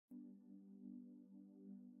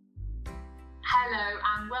Hello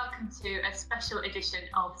and welcome to a special edition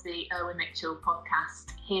of the Irwin Mitchell Podcast,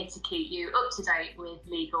 here to keep you up to date with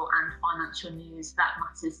legal and financial news that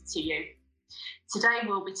matters to you. Today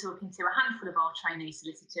we'll be talking to a handful of our trainee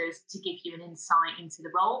solicitors to give you an insight into the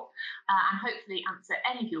role and hopefully answer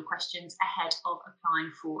any of your questions ahead of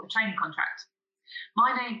applying for a training contract.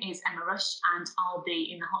 My name is Emma Rush and I'll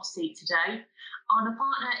be in the hot seat today. I'm a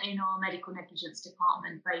partner in our medical negligence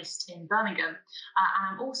department based in Birmingham, and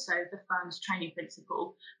I'm also the firm's training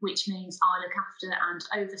principal, which means I look after and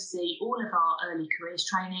oversee all of our early careers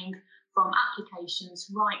training, from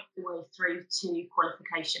applications right the way through to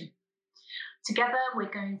qualification. Together,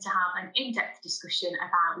 we're going to have an in-depth discussion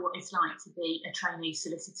about what it's like to be a trainee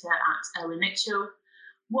solicitor at Irwin Mitchell,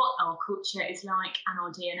 what our culture is like and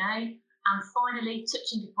our DNA, and finally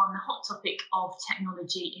touching upon the hot topic of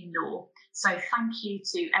technology in law. So thank you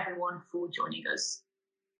to everyone for joining us.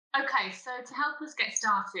 Okay, so to help us get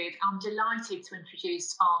started, I'm delighted to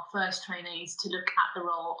introduce our first trainees to look at the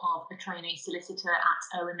role of a trainee solicitor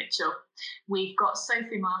at Irwin Mitchell. We've got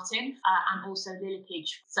Sophie Martin and also Lily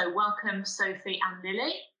Pidge. So welcome, Sophie and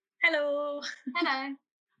Lily. Hello. Hello.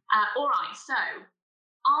 All right, so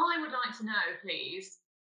I would like to know, please,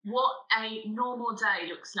 what a normal day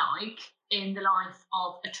looks like in the life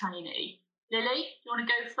of a trainee. Lily, you want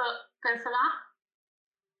to go for that?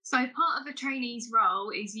 So part of a trainee's role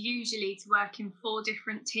is usually to work in 4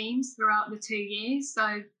 different teams throughout the 2 years.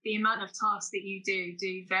 So the amount of tasks that you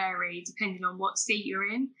do vary depending on what seat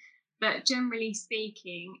you're in. But generally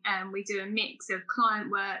speaking, we do a mix of client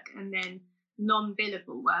work and then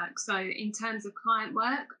non-billable work. So in terms of client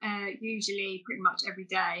work, usually pretty much every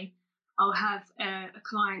day, I'll have a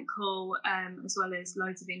client call as well as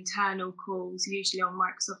loads of internal calls, usually on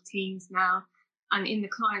Microsoft Teams now. And in the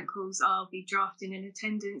client calls, I'll be drafting an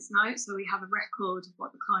attendance note, so we have a record of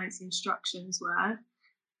what the client's instructions were.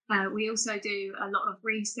 We also do a lot of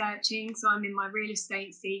researching, so I'm in my real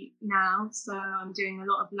estate seat now, so I'm doing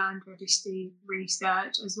a lot of land registry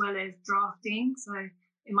research as well as drafting. So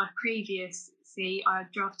in my previous seat, I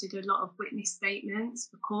drafted a lot of witness statements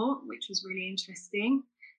for court, which was really interesting.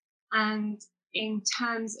 And in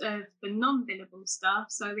terms of the non-billable stuff,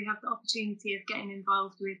 so we have the opportunity of getting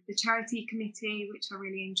involved with the charity committee, which I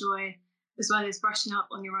really enjoy, as well as brushing up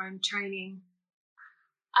on your own training.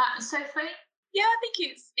 Sophie? Yeah, I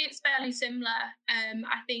think it's fairly similar.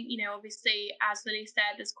 I think, obviously, as Lily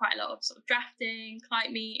said, there's quite a lot of sort of drafting,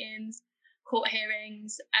 client meetings, court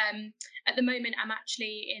hearings. At the moment, I'm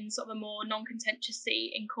actually in sort of a more non-contentious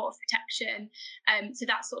seat in court of protection. So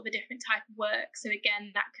that's sort of a different type of work. So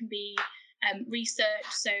again, that can be research.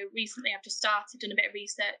 So recently I've just done a bit of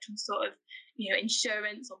research on sort of,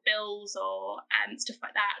 insurance or bills or stuff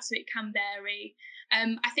like that. So it can vary.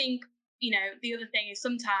 I think, the other thing is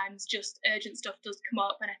sometimes just urgent stuff does come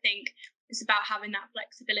up. And I think it's about having that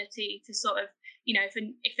flexibility to sort of,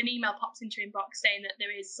 if an email pops into your inbox saying that there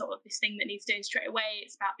is sort of this thing that needs doing straight away,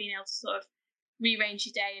 it's about being able to sort of rearrange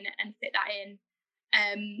your day and fit that in.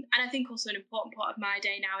 And I think also an important part of my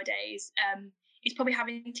day nowadays is probably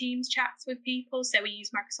having Teams chats with people. So we use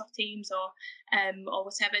Microsoft Teams or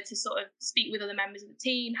whatever to sort of speak with other members of the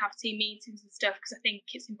team, have team meetings and stuff, because I think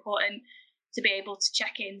it's important to be able to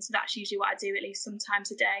check in. So that's usually what I do at least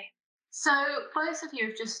sometimes a day. So both of you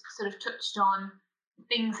have just sort of touched on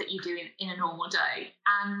things that you do in a normal day.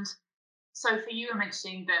 And so for you, were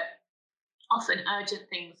mentioning that often urgent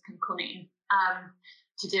things can come in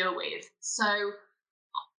to deal with. So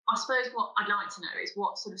I suppose what I'd like to know is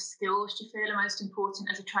what sort of skills do you feel are most important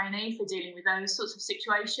as a trainee for dealing with those sorts of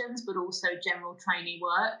situations, but also general trainee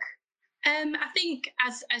work? I think,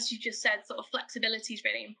 as you just said, sort of flexibility is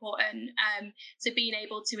really important. So being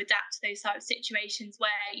able to adapt to those types of situations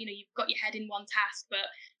where, you've got your head in one task, but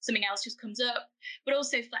something else just comes up. But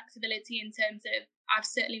also flexibility in terms of, I've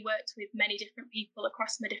certainly worked with many different people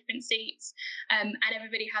across my different seats, and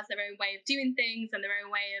everybody has their own way of doing things and their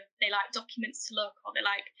own way of, they like documents to look, or they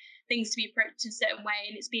like things to be approached in a certain way.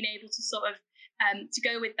 And it's being able to sort of to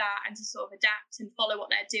go with that and to sort of adapt and follow what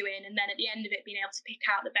they're doing, and then at the end of it being able to pick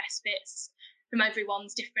out the best bits from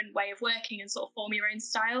everyone's different way of working and sort of form your own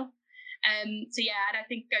style. So yeah, and I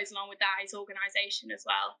think goes along with that is organisation as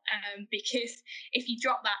well, because if you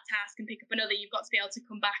drop that task and pick up another, you've got to be able to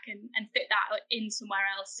come back and fit that in somewhere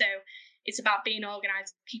else. So it's about being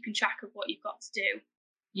organised, keeping track of what you've got to do.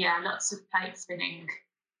 Yeah, lots of plate spinning.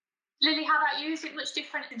 Lily, how about you? Is it much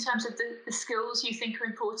different in terms of the skills you think are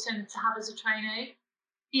important to have as a trainee?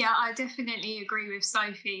 Yeah, I definitely agree with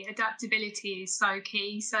Sophie. Adaptability is so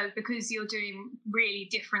key. So because you're doing really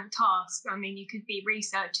different tasks, I mean, you could be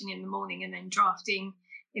researching in the morning and then drafting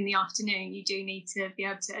in the afternoon, you do need to be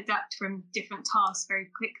able to adapt from different tasks very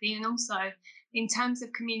quickly. And also in terms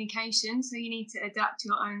of communication, so you need to adapt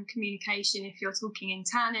your own communication if you're talking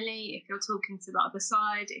internally, if you're talking to the other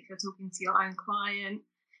side, if you're talking to your own client,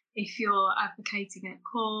 if you're advocating at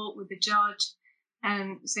court with the judge.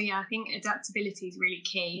 So yeah, I think adaptability is really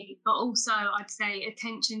key, but also I'd say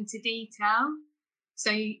attention to detail.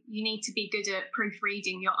 So you need to be good at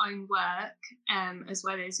proofreading your own work as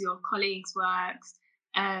well as your colleagues' works.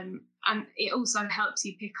 And it also helps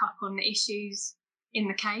you pick up on the issues in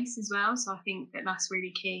the case as well. So I think that's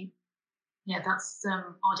really key. Yeah, that's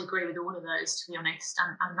I'd agree with all of those, to be honest.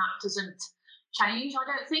 And that doesn't change, I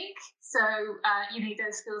don't think. So you need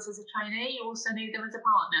those skills as a trainee. You also need them as a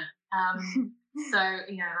partner. So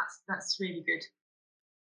that's really good.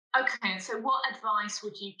 Okay, so what advice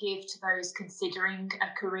would you give to those considering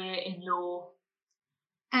a career in law?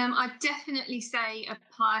 I'd definitely say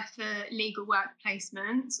apply for legal work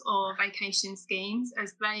placements or vacation schemes,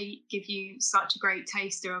 as they give you such a great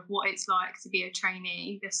taster of what it's like to be a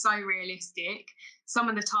trainee. They're so realistic. Some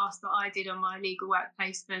of the tasks that I did on my legal work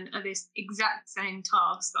placement are this exact same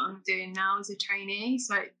task that I'm doing now as a trainee.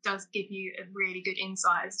 So it does give you a really good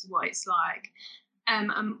insight as to what it's like.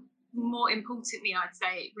 And more importantly, I'd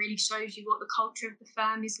say it really shows you what the culture of the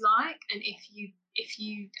firm is like, and if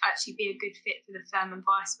you actually be a good fit for the firm and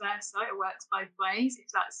vice versa. It works both ways if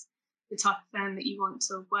that's the type of firm that you want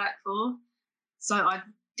to work for. So I'd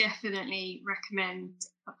definitely recommend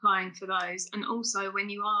applying for those. And also when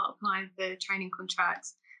you are applying for training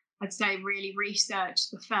contracts, I'd say really research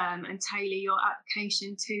the firm and tailor your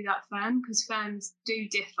application to that firm, because firms do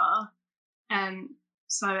differ.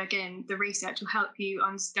 So again, the research will help you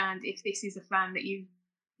understand if this is a firm that you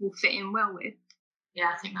will fit in well with.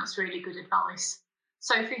 Yeah, I think that's really good advice.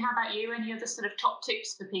 Sophie, how about you? Any other sort of top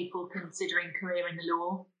tips for people considering career in the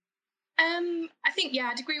law? I think,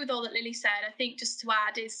 I'd agree with all that Lily said. I think just to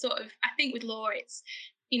add is I think with law, it's,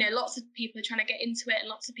 lots of people are trying to get into it and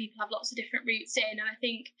lots of people have lots of different routes in. And I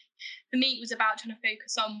think for me, it was about trying to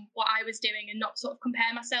focus on what I was doing and not sort of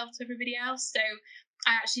compare myself to everybody else. So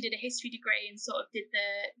I actually did a history degree and sort of did the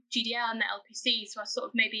GDL and the LPC. So I was sort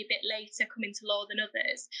of maybe a bit later coming to law than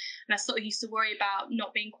others. And I sort of used to worry about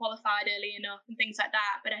not being qualified early enough and things like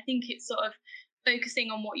that. But I think it's sort of focusing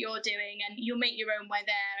on what you're doing and you'll make your own way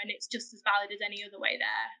there and it's just as valid as any other way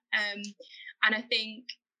there. And I think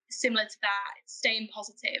similar to that, staying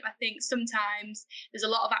positive. I think sometimes there's a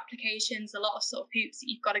lot of applications, a lot of sort of hoops that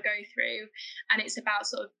you've got to go through. And it's about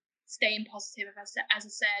sort of staying positive, as I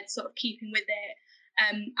said, sort of keeping with it.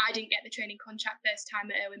 I didn't get the training contract first time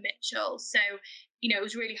at Irwin Mitchell, so it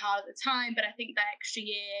was really hard at the time, but I think that extra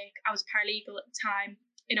year, I was paralegal at the time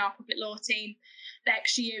in our public law team, the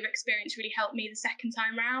extra year of experience really helped me the second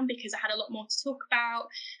time round because I had a lot more to talk about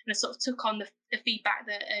and I sort of took on the feedback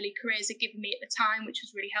that early careers had given me at the time, which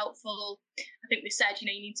was really helpful. I think they said, you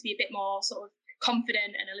need to be a bit more sort of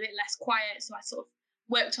confident and a little bit less quiet, so I sort of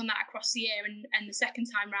worked on that across the year and the second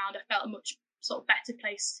time round I felt a much sort of better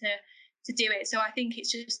place to do it. So I think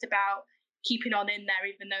it's just about keeping on in there,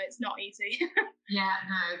 even though it's not easy. Yeah,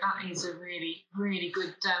 no, that is a really, really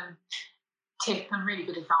good tip and really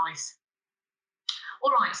good advice.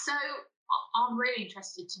 All right, so I'm really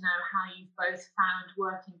interested to know how you both found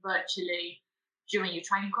working virtually during your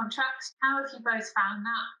training contracts. How have you both found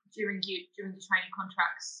that during the training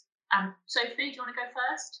contracts? Sophie, do you want to go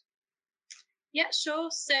first? Yeah, sure.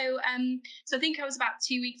 So I think I was about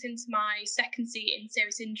 2 weeks into my second seat in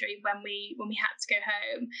serious injury when we had to go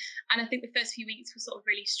home. And I think the first few weeks were sort of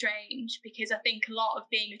really strange because I think a lot of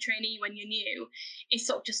being a trainee when you're new is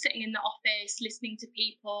sort of just sitting in the office, listening to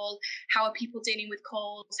people. How are people dealing with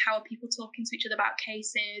calls? How are people talking to each other about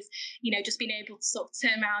cases? Just being able to sort of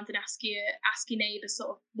turn around and ask your neighbour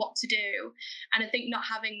sort of what to do. And I think not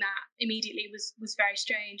having that immediately was very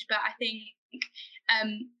strange. But I think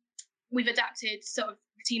we've adapted, sort of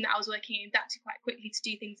the team that I was working in adapted quite quickly to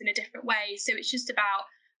do things in a different way. So it's just about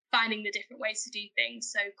finding the different ways to do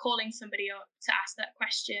things. So calling somebody up to ask that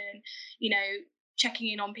question,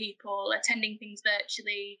 checking in on people, attending things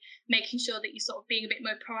virtually, making sure that you're sort of being a bit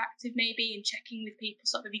more proactive maybe and checking with people,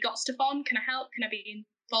 sort of, have you got stuff on? Can I help? Can I be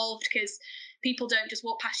involved? Because people don't just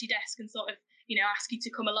walk past your desk and sort of, ask you to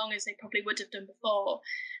come along as they probably would have done before.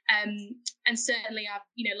 And certainly I've,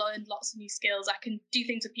 learned lots of new skills. I can do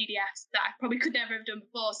things with PDFs that I probably could never have done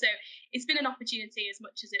before. So it's been an opportunity as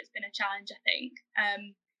much as it's been a challenge, I think.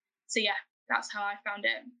 So yeah, that's how I found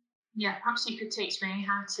it. Yeah, perhaps you could teach me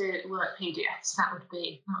how to work PDFs. That would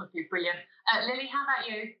be brilliant. Lily, how about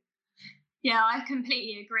you? Yeah, I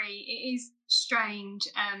completely agree. It is strange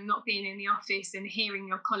not being in the office and hearing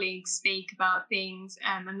your colleagues speak about things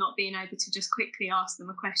and not being able to just quickly ask them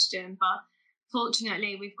a question. But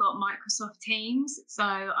fortunately, we've got Microsoft Teams, so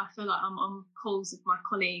I feel like I'm on calls with my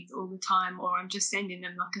colleagues all the time, or I'm just sending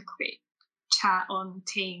them like a quick chat on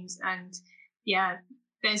Teams. And yeah,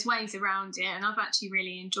 there's ways around it, and I've actually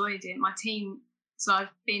really enjoyed it. My team, so I've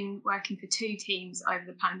been working for 2 teams over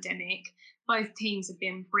the pandemic. Both teams have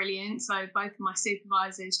been brilliant. So both of my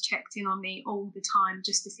supervisors checked in on me all the time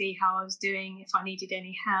just to see how I was doing, if I needed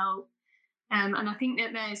any help. And I think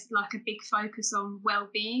that there's like a big focus on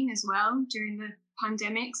well-being as well during the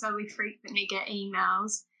pandemic. So we frequently get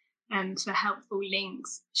emails for helpful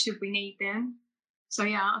links should we need them. So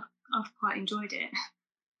yeah, I've quite enjoyed it.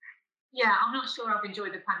 Yeah, I'm not sure I've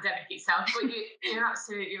enjoyed the pandemic itself, but you're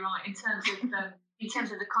absolutely right in terms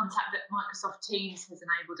of the contact that Microsoft Teams has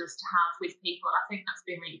enabled us to have with people. I think that's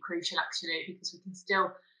been really crucial actually, because we can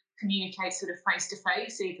still communicate sort of face to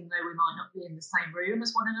face, even though we might not be in the same room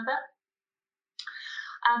as one another.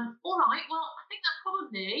 All right, well, I think that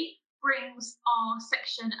probably brings our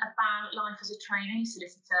section about life as a trainee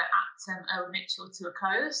solicitor at Irwin Mitchell to a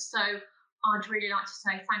close. So I'd really like to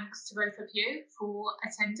say thanks to both of you for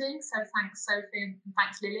attending. So thanks, Sophie, and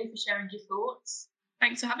thanks, Lily, for sharing your thoughts.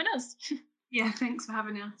 Thanks for having us. Yeah, thanks for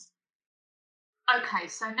having us. Okay,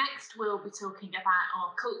 so next we'll be talking about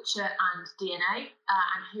our culture and DNA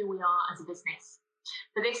and who we are as a business.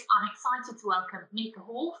 For this, I'm excited to welcome Mika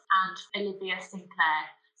Horf and Olivia Sinclair.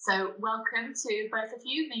 So welcome to both of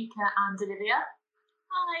you, Mika and Olivia.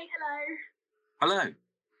 Hi, hello. Hello.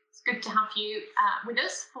 It's good to have you with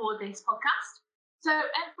us for this podcast. So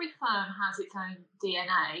every firm has its own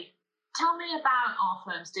DNA. Tell me about our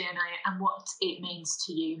firm's DNA and what it means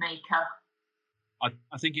to you, Mika.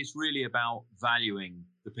 I think it's really about valuing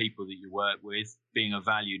the people that you work with, being a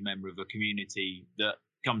valued member of a community that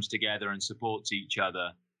comes together and supports each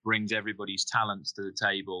other, brings everybody's talents to the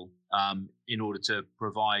table in order to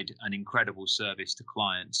provide an incredible service to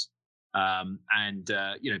clients and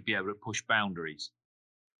be able to push boundaries.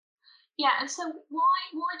 Yeah, and so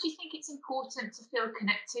why do you think it's important to feel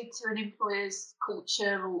connected to an employer's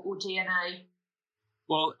culture or DNA?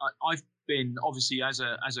 Well, I've been, obviously, as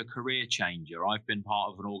a career changer, I've been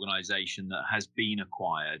part of an organisation that has been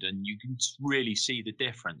acquired, and you can really see the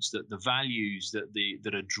difference, that the values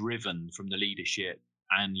that are driven from the leadership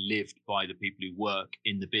and lived by the people who work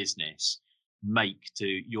in the business make to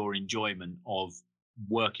your enjoyment of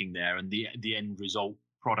working there and the end result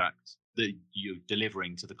product that you're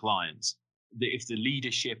delivering to the clients. If the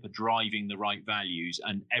leadership are driving the right values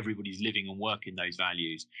and everybody's living and working those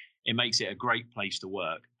values, it makes it a great place to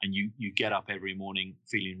work, and you get up every morning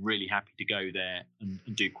feeling really happy to go there and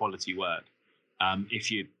do quality work.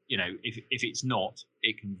 If it's not,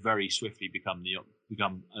 it can very swiftly become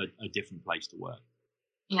a different place to work.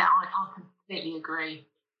 Yeah, I completely agree.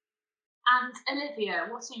 And Olivia,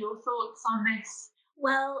 what are your thoughts on this?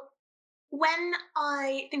 Well, when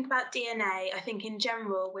I think about DNA, I think in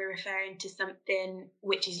general we're referring to something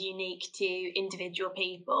which is unique to individual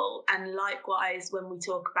people. And likewise, when we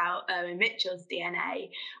talk about Irwin Mitchell's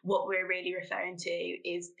DNA, what we're really referring to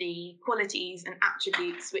is the qualities and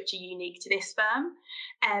attributes which are unique to this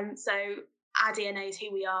firm. So our DNA is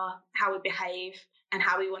who we are, how we behave, and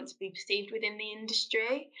how we want to be perceived within the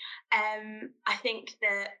industry. I think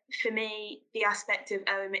that for me, the aspect of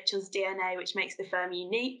Irwin Mitchell's DNA which makes the firm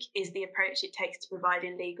unique is the approach it takes to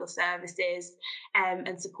providing legal services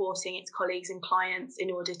and supporting its colleagues and clients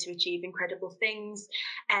in order to achieve incredible things.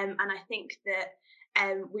 And I think that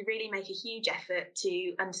we really make a huge effort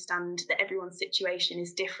to understand that everyone's situation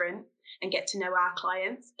is different and get to know our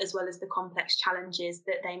clients as well as the complex challenges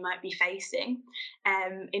that they might be facing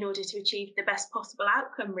in order to achieve the best possible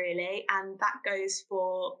outcome, really. And that goes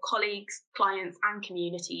for colleagues, clients and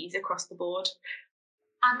communities across the board.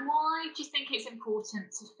 And why do you think it's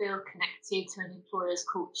important to feel connected to an employer's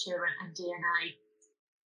culture and DNA?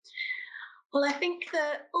 Well, I think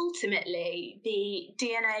that ultimately the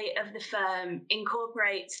DNA of the firm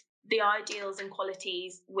incorporates the ideals and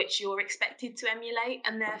qualities which you're expected to emulate,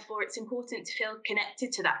 and therefore it's important to feel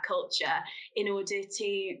connected to that culture in order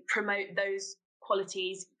to promote those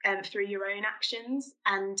qualities through your own actions.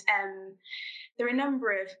 And there are a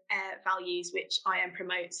number of values which IM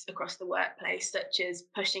promotes across the workplace, such as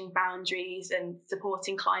pushing boundaries and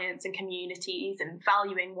supporting clients and communities and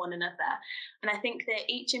valuing one another. And I think that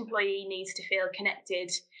each employee needs to feel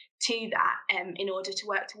connected to that in order to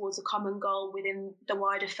work towards a common goal within the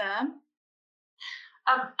wider firm.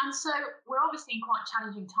 And so we're obviously in quite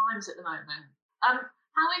challenging times at the moment.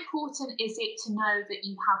 How important is it to know that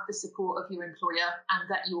you have the support of your employer and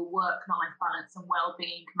that your work-life balance and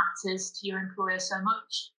well-being matters to your employer so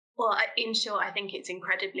much? Well, in short, I think it's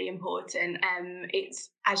incredibly important. It's,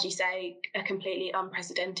 as you say, a completely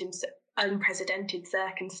unprecedented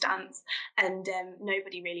circumstance, and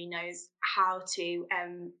nobody really knows how to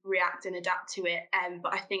react and adapt to it.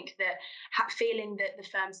 But I think that feeling that the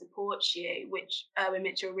firm supports you, which Irwin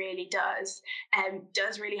Mitchell really does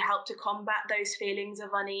really help to combat those feelings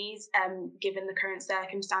of unease given the current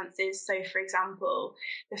circumstances. So, for example,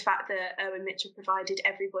 the fact that Irwin Mitchell provided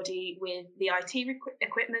everybody with the IT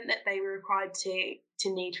equipment that they were required to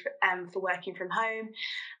need for working from home,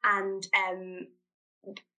 and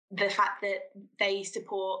the fact that the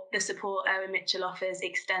support Irwin Mitchell offers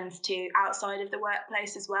extends to outside of the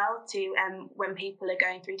workplace as well, to when people are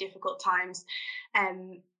going through difficult times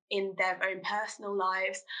in their own personal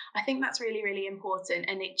lives. I think that's really, really important,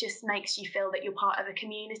 and it just makes you feel that you're part of a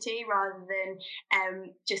community rather than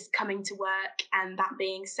just coming to work and that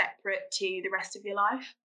being separate to the rest of your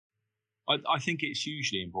life. I think it's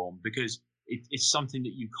hugely important because it's something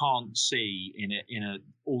that you can't see in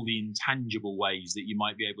all the intangible ways that you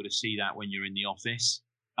might be able to see that when you're in the office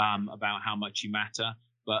about how much you matter.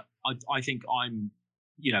 But I think I'm,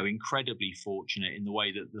 incredibly fortunate in the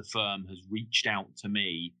way that the firm has reached out to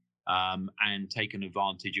me and taken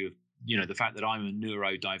advantage of, the fact that I'm a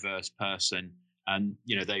neurodiverse person, and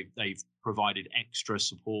they've provided extra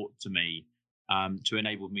support to me to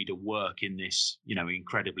enable me to work in this,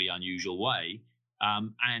 incredibly unusual way.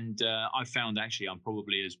 And I found actually I'm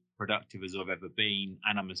probably as productive as I've ever been,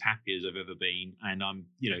 and I'm as happy as I've ever been, and I'm,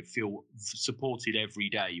 feel supported every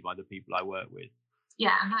day by the people I work with.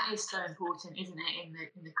 Yeah, and that is so important, isn't it, in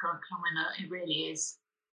the current climate? It really is.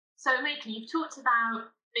 So, Mika, you've talked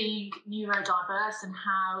about being neurodiverse and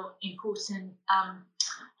how important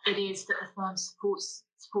it is that the firm supports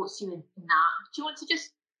you in that. Do you want to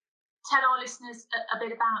just tell our listeners a bit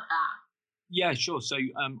about that? Yeah, sure. So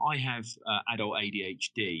I have adult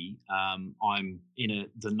ADHD. I'm in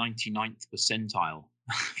the 99th percentile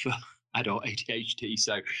for adult ADHD.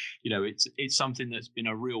 So, it's something that's been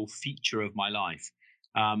a real feature of my life.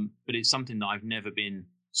 But it's something that I've never been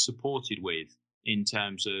supported with in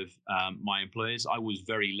terms of my employers. I was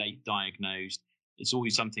very late diagnosed. It's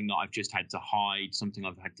always something that I've just had to hide, something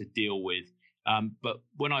I've had to deal with. But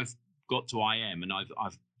when I've got to IM and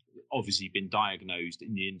I've obviously been diagnosed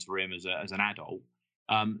in the interim as an adult,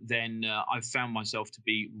 then I've found myself to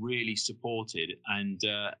be really supported and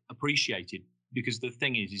appreciated, because the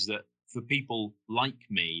thing is that for people like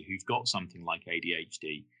me who've got something like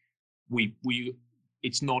ADHD,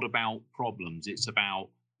 it's not about problems. It's about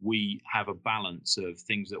we have a balance of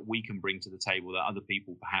things that we can bring to the table that other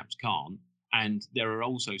people perhaps can't. And there are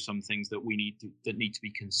also some things that that need to be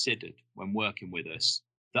considered when working with us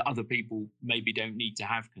that other people maybe don't need to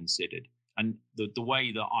have considered. And the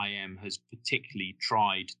way that IM has particularly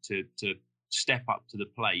tried to step up to the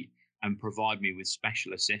plate and provide me with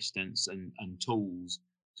special assistance and tools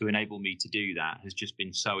to enable me to do that has just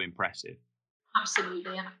been so impressive.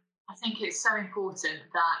 Absolutely. And I think it's so important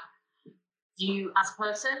that you as a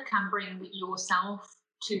person can bring yourself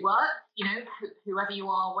to work, whoever you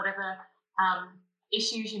are, whatever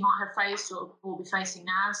issues you might have faced or be facing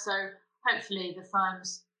now. So hopefully the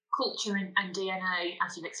firm's culture and DNA,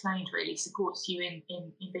 as you've explained, really supports you in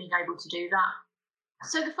being able to do that.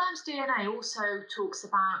 So the firm's DNA also talks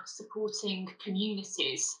about supporting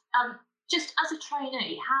communities. Just as a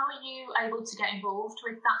trainee, how are you able to get involved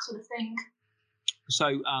with that sort of thing?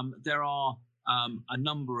 So there are a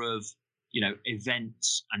number of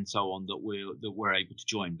events and so on that we're able to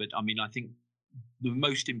join. But I mean, I think the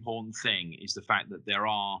most important thing is the fact that there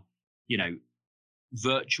are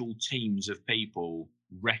virtual teams of people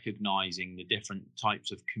recognizing the different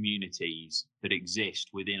types of communities that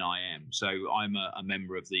exist within IM. So I'm a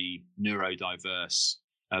member of the neurodiverse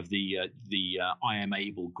of the IM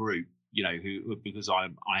Able group, who because I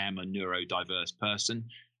am a neurodiverse person,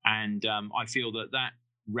 and I feel that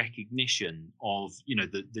recognition of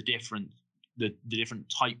the different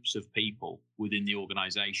types of people within the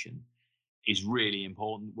organization is really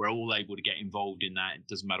important. We're all able to get involved in that. It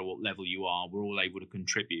doesn't matter what level you are, we're all able to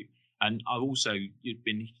contribute. And I've also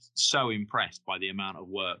been so impressed by the amount of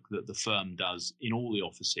work that the firm does in all the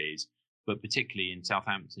offices, but particularly in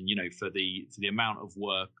Southampton, for the amount of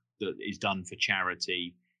work that is done for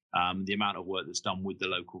charity, the amount of work that's done with the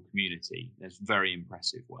local community. It's very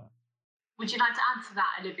impressive work. Would you like to add to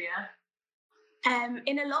that, Olivia?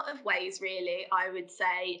 In a lot of ways, really, I would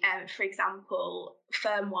say, for example,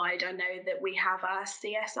 firm-wide, I know that we have our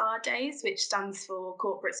CSR days, which stands for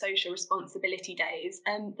Corporate Social Responsibility Days,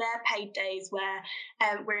 and they're paid days where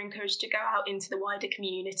we're encouraged to go out into the wider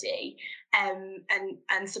community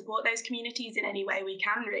and support those communities in any way we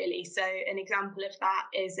can, really. So an example of that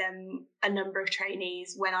is a number of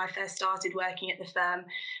trainees, when I first started working at the firm,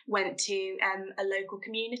 went to a local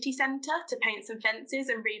community centre to paint some fences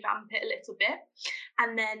and revamp it a little bit.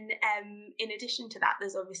 And then in addition to that,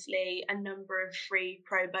 there's obviously a number of free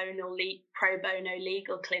pro bono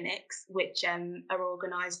legal clinics which are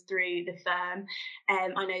organised through the firm.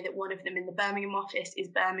 I know that one of them in the Birmingham office is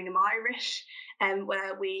Birmingham Irish,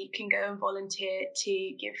 where we can go and volunteer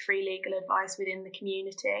to give free legal advice within the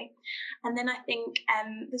community. And then I think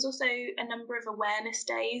there's also a number of awareness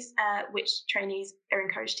days which trainees are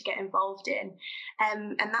encouraged to get involved in,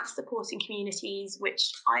 and that's supporting communities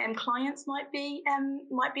which IM clients might be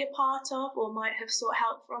a part of or might have sought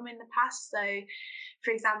help from in the past. So,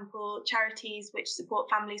 for example, charities which support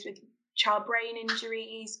families with child brain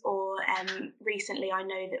injuries, or recently I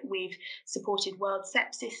know that we've supported World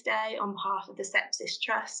Sepsis Day on behalf of the Sepsis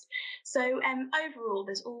Trust. So overall,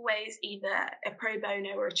 there's always either a pro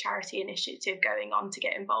bono or a charity initiative going on to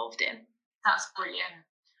get involved in. That's brilliant.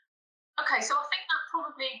 Okay, so I think that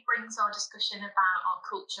probably brings our discussion about our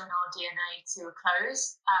culture and our DNA to a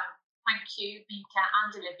close. Thank you, Mika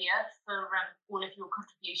and Olivia, for all of your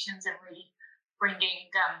contributions and really bringing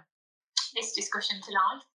this discussion to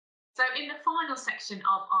life. So in the final section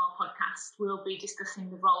of our podcast, we'll be discussing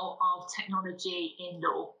the role of technology in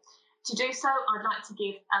law. To do so, I'd like to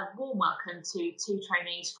give a warm welcome to two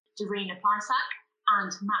trainees, Darina Plysak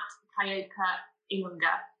and Matt Kayoka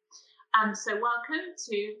Ilunga. So welcome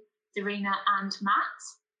to Darina and Matt.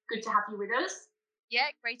 Good to have you with us. Yeah,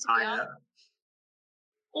 great to be on.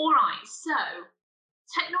 All right, so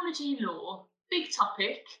technology in law, big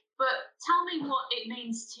topic, but tell me what it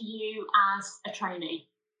means to you as a trainee.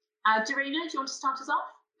 Darina, do you want to start us off?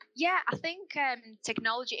 Yeah, I think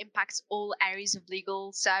technology impacts all areas of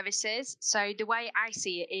legal services. So the way I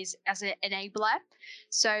see it is as an enabler.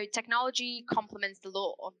 So technology complements the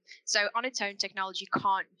law. So on its own, technology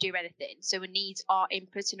can't do anything. So it needs our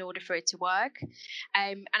input in order for it to work.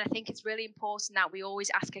 And I think it's really important that we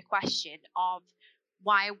always ask a question of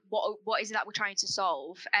what is it that we're trying to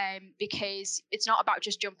solve, because it's not about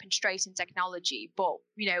just jumping straight in technology, but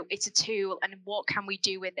it's a tool, and what can we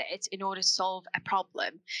do with it in order to solve a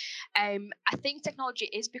problem. I think technology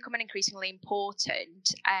is becoming increasingly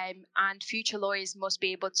important, and future lawyers must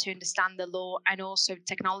be able to understand the law and also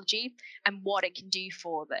technology and what it can do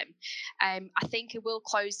for them. I think it will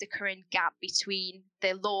close the current gap between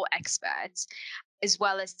the law experts as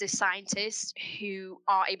well as the scientists who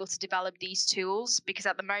are able to develop these tools, because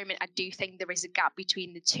at the moment I do think there is a gap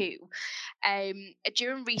between the two.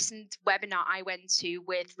 During a recent webinar I went to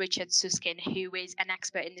with Richard Susskind, who is an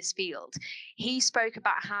expert in this field, he spoke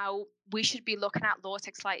about how we should be looking at law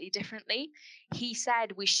tech slightly differently. He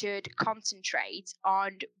said we should concentrate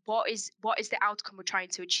on what is the outcome we're trying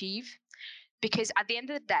to achieve. Because at the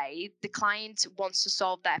end of the day, the client wants to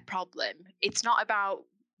solve their problem. It's not about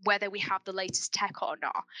whether we have the latest tech or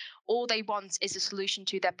not. All they want is a solution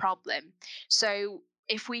to their problem. So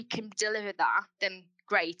if we can deliver that, then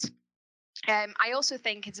great. I also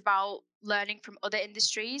think it's about learning from other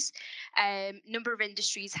industries. Number of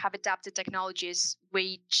industries have adapted technologies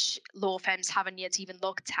which law firms haven't yet even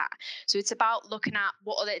looked at. So it's about looking at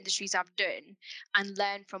what other industries have done and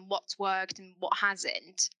learn from what's worked and what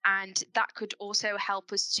hasn't. And that could also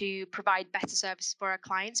help us to provide better services for our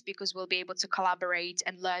clients, because we'll be able to collaborate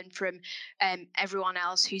and learn from everyone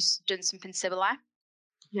else who's done something similar.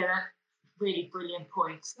 Yeah, really brilliant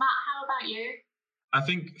points. Matt, how about you? I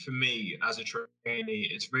think for me as a trainee,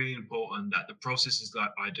 it's really important that the processes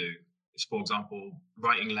that I do is, for example,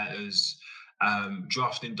 writing letters,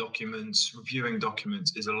 drafting documents, reviewing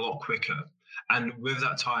documents is a lot quicker. And with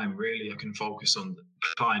that time, really, I can focus on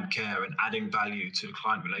client care and adding value to the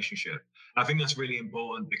client relationship. I think that's really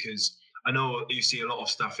important, because I know you see a lot of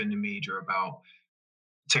stuff in the media about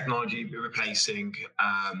technology replacing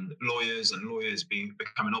lawyers and lawyers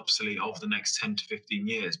becoming obsolete over the next 10 to 15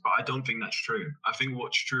 years. But I don't think that's true. I think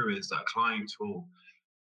what's true is that clients will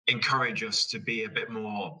encourage us to be a bit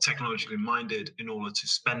more technologically minded in order to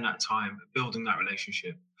spend that time building that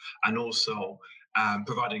relationship, and also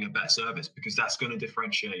providing a better service, because that's going to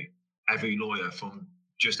differentiate every lawyer from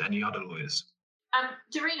just any other lawyers.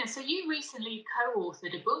 Darina, so you recently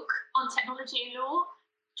co-authored a book on technology in law.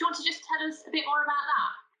 Do you want to just tell us a bit more about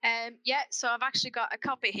that? Yeah, so I've actually got a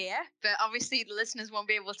copy here, but obviously the listeners won't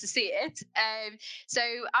be able to see it. So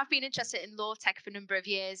I've been interested in law tech for a number of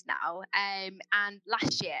years now. And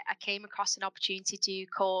last year I came across an opportunity to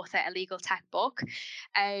co-author a legal tech book.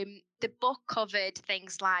 The book covered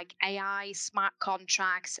things like AI, smart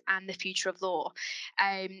contracts, and the future of law.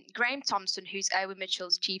 Graham Thompson, who's Irwin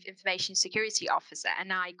Mitchell's Chief Information Security Officer,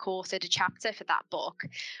 and I co-authored a chapter for that book.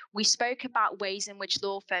 We spoke about ways in which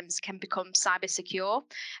law firms can become cyber secure,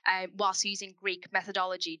 whilst using Greek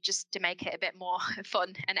methodology just to make it a bit more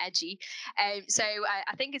fun and edgy. So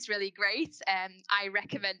I think it's really great. I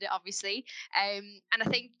recommend it, obviously. And I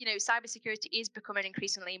think, cybersecurity is becoming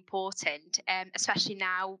increasingly important, especially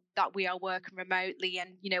now that we are working remotely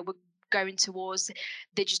and, we're going towards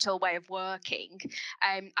digital way of working.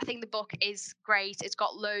 I think the book is great. It's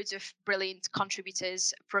got loads of brilliant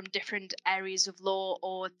contributors from different areas of law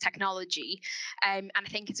or technology. And I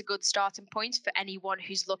think it's a good starting point for anyone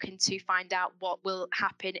who's looking to find out what will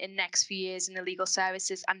happen in the next few years in the legal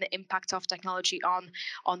services and the impact of technology on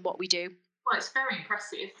what we do. Well, it's very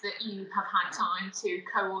impressive that you have had time to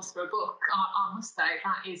co-author a book. I must say,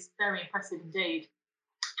 that is very impressive indeed.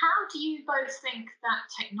 How do you both think that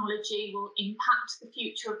technology will impact the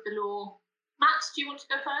future of the law? Matt, do you want to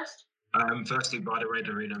go first? Firstly, by the way,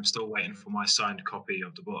 Doreen, I'm still waiting for my signed copy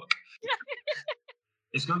of the book.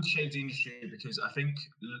 It's going to change the industry because I think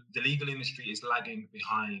the legal industry is lagging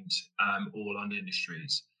behind all other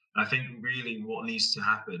industries. And I think really what needs to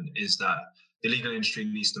happen is that the legal industry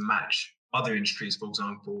needs to match other industries. For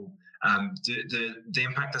example, the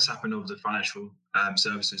impact that's happened over the financial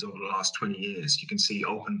services over the last 20 years. You can see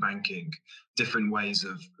open banking, different ways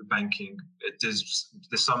of banking. There's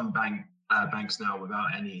some banks now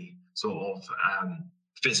without any sort of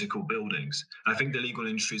physical buildings. And I think the legal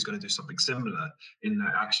industry is going to do something similar in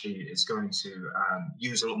that actually it's going to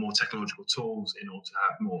use a lot more technological tools in order to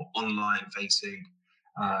have more online facing.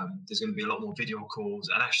 There's going to be a lot more video calls,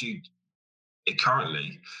 and actually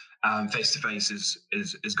currently face-to-face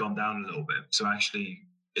is gone down a little bit. So actually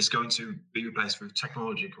it's going to be replaced with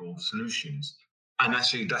technological solutions, and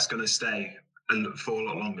actually that's going to stay for a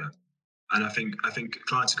lot longer. And I think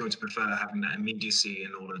clients are going to prefer having that immediacy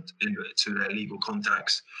in order to their legal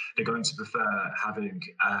contacts. They're going to prefer having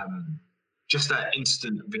just that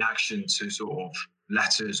instant reaction to sort of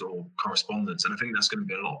letters or correspondence. And I think that's going to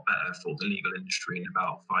be a lot better for the legal industry in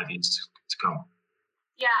about 5 years to come.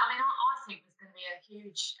 Yeah, I mean, I think there's going to be a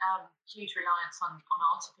huge reliance on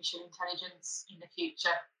artificial intelligence in the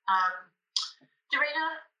future.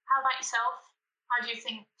 Dorina, how about yourself? How do you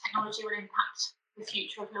think technology will impact the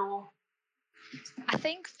future of law? I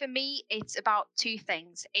think for me, it's about two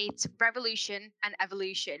things. It's revolution and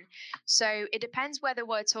evolution. So it depends whether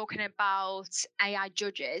we're talking about AI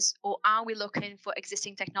judges or are we looking for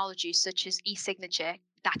existing technologies such as e-signature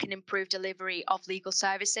that can improve delivery of legal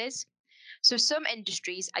services. So some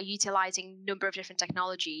industries are utilizing a number of different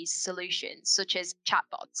technologies, solutions, such as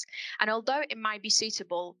chatbots. And although it might be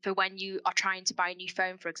suitable for when you are trying to buy a new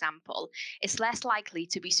phone, for example, it's less likely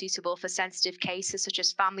to be suitable for sensitive cases such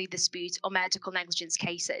as family dispute or medical negligence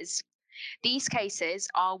cases. These cases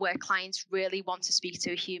are where clients really want to speak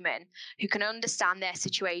to a human who can understand their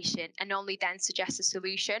situation and only then suggest a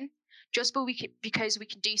solution. Just because we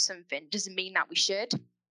can do something doesn't mean that we should.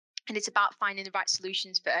 And it's about finding the right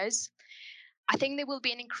solutions for us. I think there will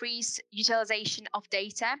be an increased utilization of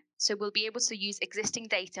data, so we'll be able to use existing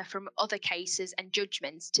data from other cases and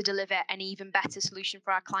judgments to deliver an even better solution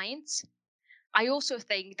for our clients. I also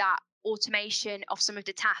think that automation of some of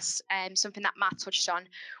the tasks, something that Matt touched on,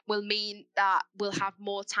 will mean that we'll have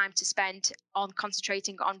more time to spend on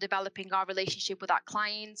concentrating on developing our relationship with our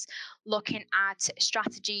clients, looking at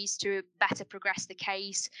strategies to better progress the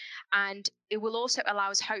case, and it will also allow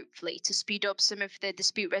us hopefully to speed up some of the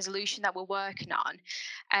dispute resolution that we're working on.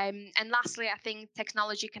 And lastly, I think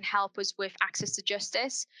technology can help us with access to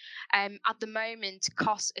justice. At the moment,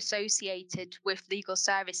 costs associated with legal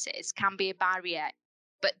services can be a barrier,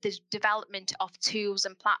 but the development of tools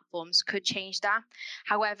and platforms could change that.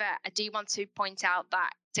 However, I do want to point out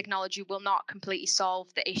that technology will not completely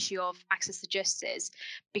solve the issue of access to justice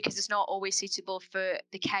because it's not always suitable for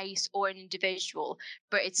the case or an individual,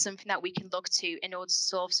 but it's something that we can look to in order to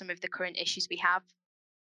solve some of the current issues we have.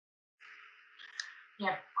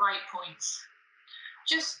 Yeah, great points.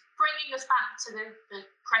 Just bringing us back to the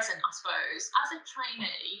present, I suppose. As a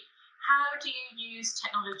trainee, how do you use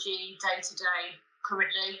technology day to day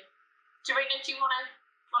currently? Dorina, do you want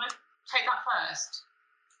to take that first?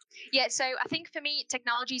 Yeah, so I think for me,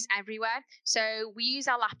 technology is everywhere. So we use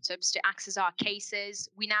our laptops to access our cases.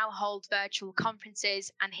 We now hold virtual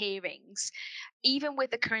conferences and hearings. Even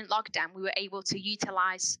with the current lockdown, we were able to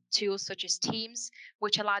utilize tools such as Teams,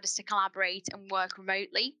 which allowed us to collaborate and work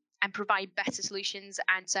remotely and provide better solutions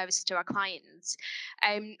and services to our clients.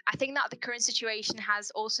 I think that the current situation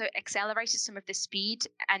has also accelerated some of the speed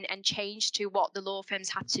and change to what the law firms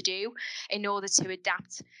had to do in order to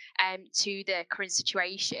adapt to the current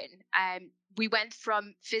situation. We went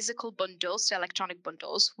from physical bundles to electronic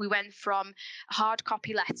bundles. We went from hard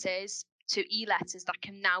copy letters to e-letters that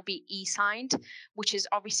can now be e-signed, which is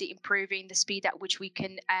obviously improving the speed at which we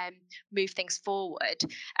can move things forward.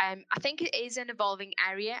 I think it is an evolving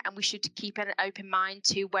area, and we should keep an open mind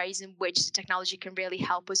to ways in which the technology can really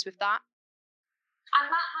help us with that. And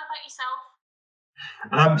Matt, how about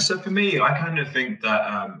yourself? So for me, I kind of think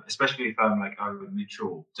that, especially a firm like Irwin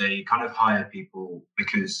Mitchell, they kind of hire people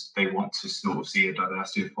because they want to sort of see a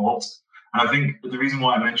diversity of thoughts. And I think the reason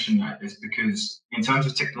why I mention that is because in terms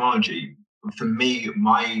of technology, for me,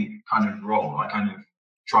 my kind of role, I kind of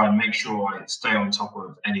try and make sure I stay on top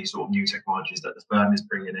of any sort of new technologies that the firm is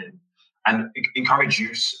bringing in and encourage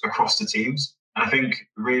use across the teams. And I think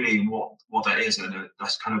really what that is, and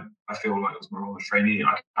that's kind of, I feel like as my role as trainee,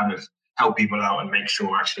 I kind of help people out and make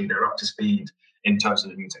sure actually they're up to speed in terms of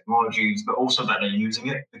the new technologies, but also that they're using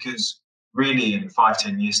it, because really in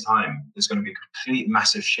 5-10 years time, there's going to be a complete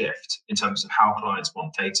massive shift in terms of how clients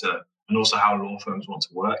want data and also how law firms want to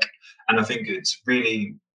work. And I think it's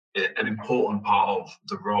really an important part of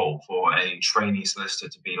the role for a trainee solicitor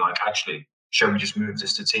to be like, actually, shall we just move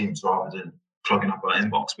this to Teams rather than clogging up our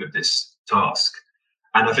inbox with this task?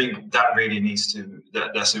 And I think that really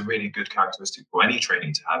that's a really good characteristic for any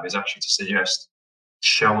trainee to have, is actually to suggest,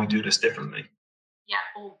 shall we do this differently? Yeah,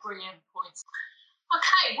 all brilliant points.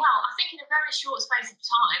 Okay, well, I think in a very short space of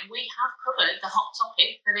time, we have covered the hot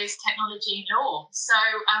topic that is technology in law. So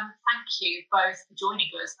thank you both for joining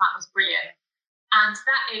us. That was brilliant. And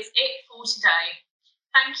that is it for today.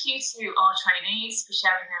 Thank you to our trainees for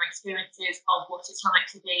sharing their experiences of what it's like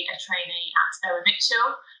to be a trainee at Irwin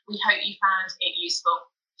Mitchell. We hope you found it useful.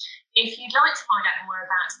 If you'd like to find out more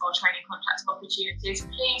about our training contract opportunities,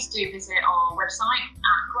 please do visit our website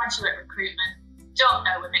at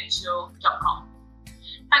graduaterecruitment.irwinmitchell.com.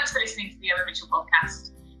 Thanks for listening to the Irwin Mitchell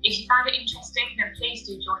Podcast. If you found it interesting, then please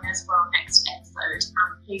do join us for our next episode,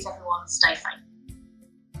 and please everyone stay safe.